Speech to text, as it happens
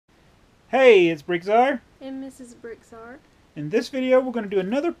Hey, it's BrickTsar. And Mrs. BrickTsar. In this video, we're going to do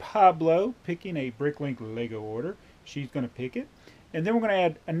another Pablo picking a Bricklink Lego order. She's going to pick it. And then we're going to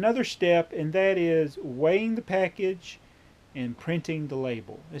add another step, and that is weighing the package and printing the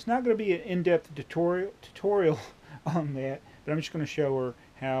label. It's not going to be an in-depth tutorial on that, but I'm just going to show her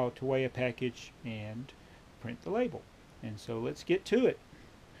how to weigh a package and print the label. And so let's get to it.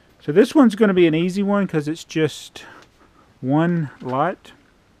 So this one's going to be an easy one because it's just one lot.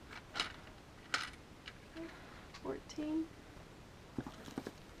 14.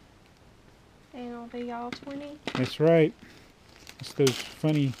 And it'll be all 20. That's right. It's those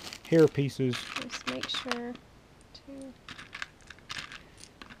funny hair pieces. Just make sure to...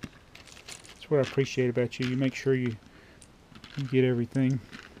 That's what I appreciate about you. You make sure you get everything.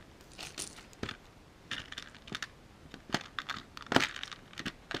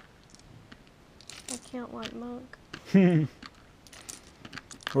 I count like monk.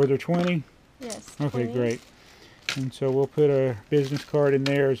 Were there 20? Yes. Okay, 20. great. And so we'll put a business card in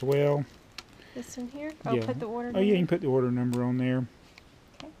there as well. This one here? Oh, Yeah. put the order number. Oh yeah, you can put the order number on there.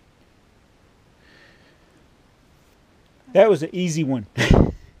 Okay. That was an easy one.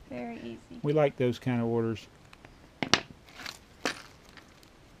 Very easy. We like those kind of orders.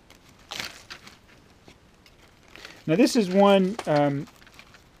 Now this is one, I'm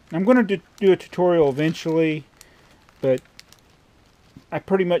going to do a tutorial eventually, but I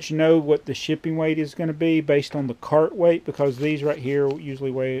pretty much know what the shipping weight is going to be based on the cart weight, because these right here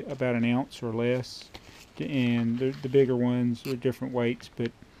usually weigh about an ounce or less, and the bigger ones are different weights.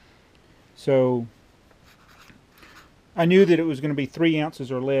 But so I knew that it was going to be 3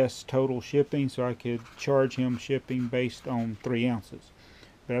 ounces or less total shipping, so I could charge him shipping based on 3 ounces.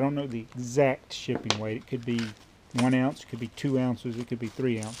 But I don't know the exact shipping weight. It could be 1 ounce, it could be 2 ounces, it could be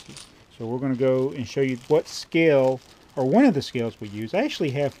 3 ounces. So we're going to go and show you what scale, or one of the scales we use. I actually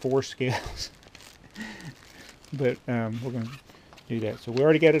have 4 scales, but we're going to do that. So we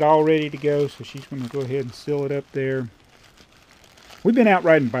already got it all ready to go, so she's going to go ahead and seal it up there. We've been out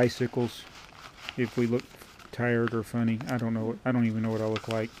riding bicycles. If we look tired or funny, I don't know. I don't even know what I look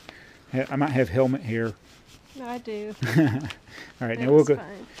like. I might have helmet hair. No, I do. All right, now we'll go.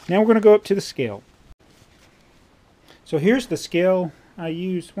 Fine. Now we're going to go up to the scale. So here's the scale I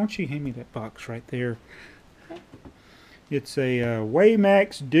use. Why don't you hand me that box right there? Okay. It's a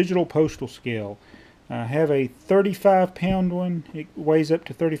Weighmax digital postal scale. I have a 35-pound one. It weighs up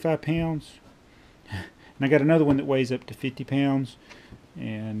to 35 pounds. And I got another one that weighs up to 50 pounds.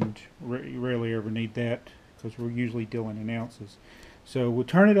 And you rarely ever need that because we're usually dealing in ounces. So we'll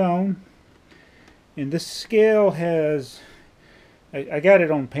turn it on. And this scale has, I got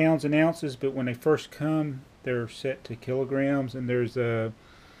it on pounds and ounces, but when they first come, they're set to kilograms, and there's an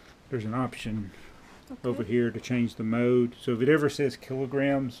option over here to change the mode. So if it ever says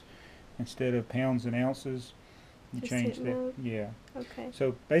kilograms instead of pounds and ounces, you Just change hit that. mode? Yeah. Okay.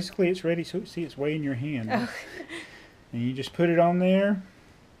 So basically it's ready. So see, it's weighing your hand. Oh. And you just put it on there.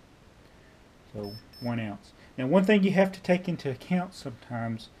 So 1 ounce. Now one thing you have to take into account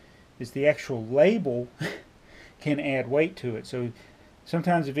sometimes is the actual label can add weight to it. So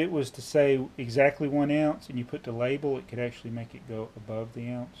sometimes if it was to say exactly 1 ounce and you put the label, it could actually make it go above the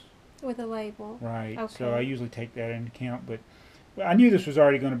ounce. With a label. Right. Okay. So I usually take that into account, but I knew this was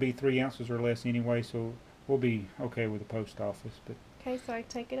already going to be 3 ounces or less anyway, so we'll be okay with the post office. But Okay, so I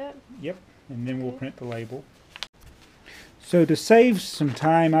take it up? yep, and then we'll Okay. print the label. So to save some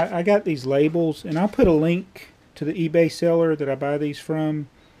time, I got these labels, and I'll put a link to the eBay seller that I buy these from.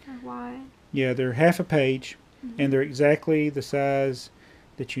 Why? Yeah, they're half a page, and they're exactly the size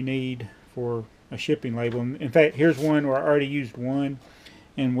that you need for a shipping label. In fact, here's one where I already used one,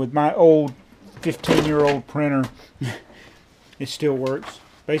 and with my old 15-year-old printer, it still works.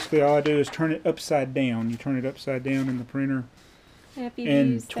 Basically, all I do is turn it upside down. You turn it upside down in the printer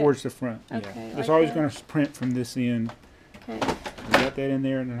and towards the front. Okay, Yeah, like it's always that. going to print from this end. Okay. I got that in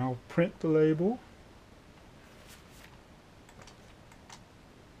there, and then I'll print the label.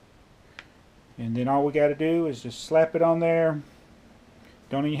 And then all we got to do is just slap it on there.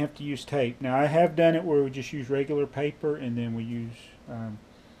 Don't even have to use tape. Now I have done it where we just use regular paper and then we use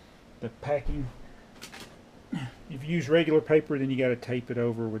the packing. If you use regular paper, then you got to tape it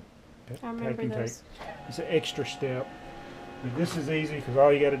over with I remember packing tape. those. It's an extra step. But this is easy because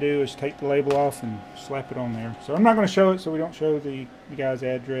all you got to do is take the label off and slap it on there. So I'm not going to show it so we don't show the guy's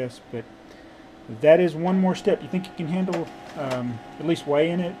address, but that is one more step. You think you can handle at least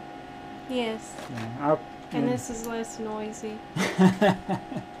weighing it? Yes. Yeah, And this is less noisy.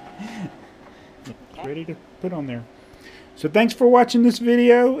 It's ready to put on there. So thanks for watching this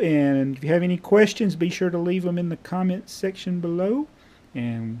video, and if you have any questions, be sure to leave them in the comments section below,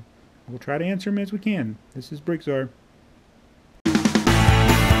 and We'll try to answer them as we can. This is BrickTsar.